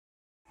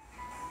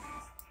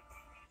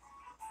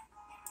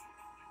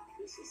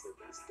This is the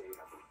best day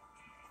ever.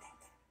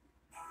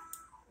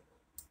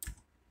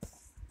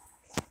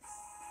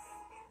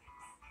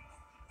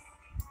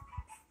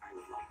 I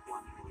would like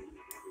 1 million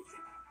of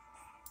everything.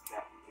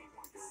 That would be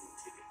more dirty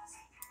tickets.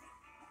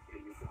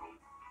 Here you go.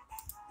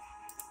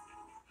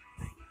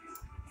 Thank you.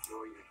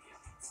 Enjoy your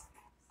gifts.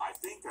 I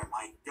think I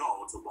might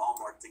go to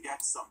Walmart to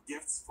get some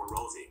gifts for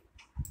Rosie.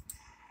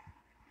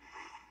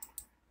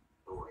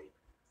 Boy,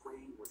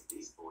 playing with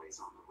these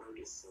boys on the road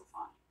is so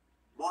fun.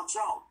 Watch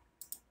out!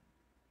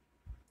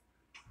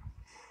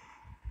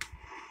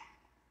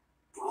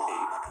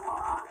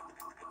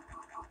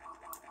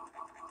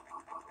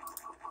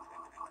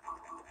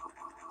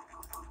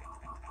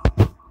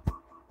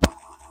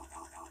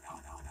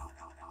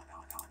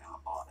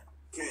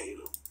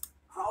 Caleb,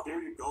 how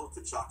dare you go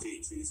to Chuck E.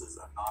 Cheese's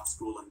and not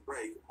school and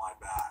break my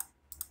back?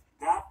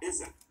 That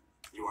isn't.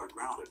 You are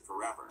grounded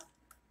forever.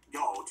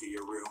 Go to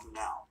your room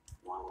now.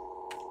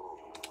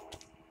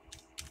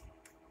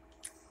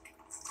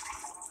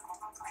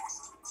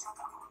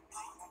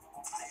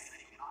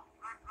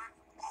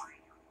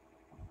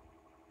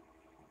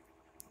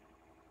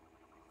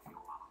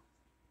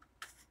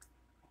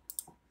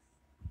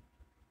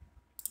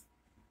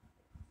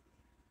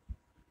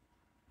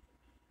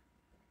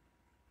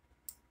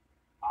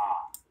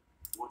 Ah,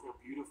 what a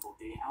beautiful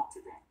day out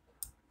today.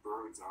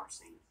 Birds are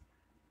singing.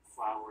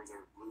 Flowers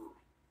are blooming.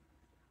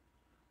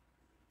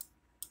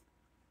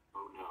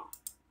 Oh no,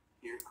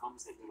 here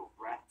comes that little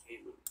brat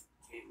Kyoobur.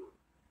 Kyoobur,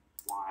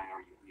 why are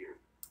you here?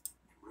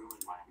 You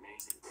ruined my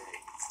amazing day.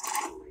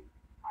 Actually,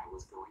 I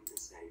was going to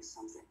say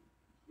something.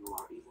 You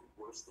are even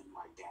worse than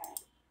my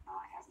dad.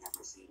 I have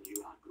never seen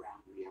you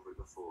unground me ever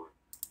before.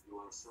 You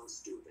are so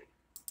stupid.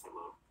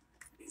 Hello,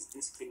 is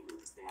this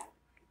Kyoobur's dad?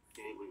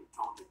 Kyoobur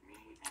taunted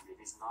me, and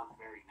it is not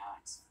very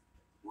nice.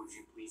 Would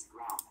you please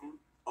ground him?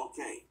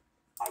 Okay,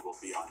 I will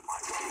be on my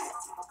way.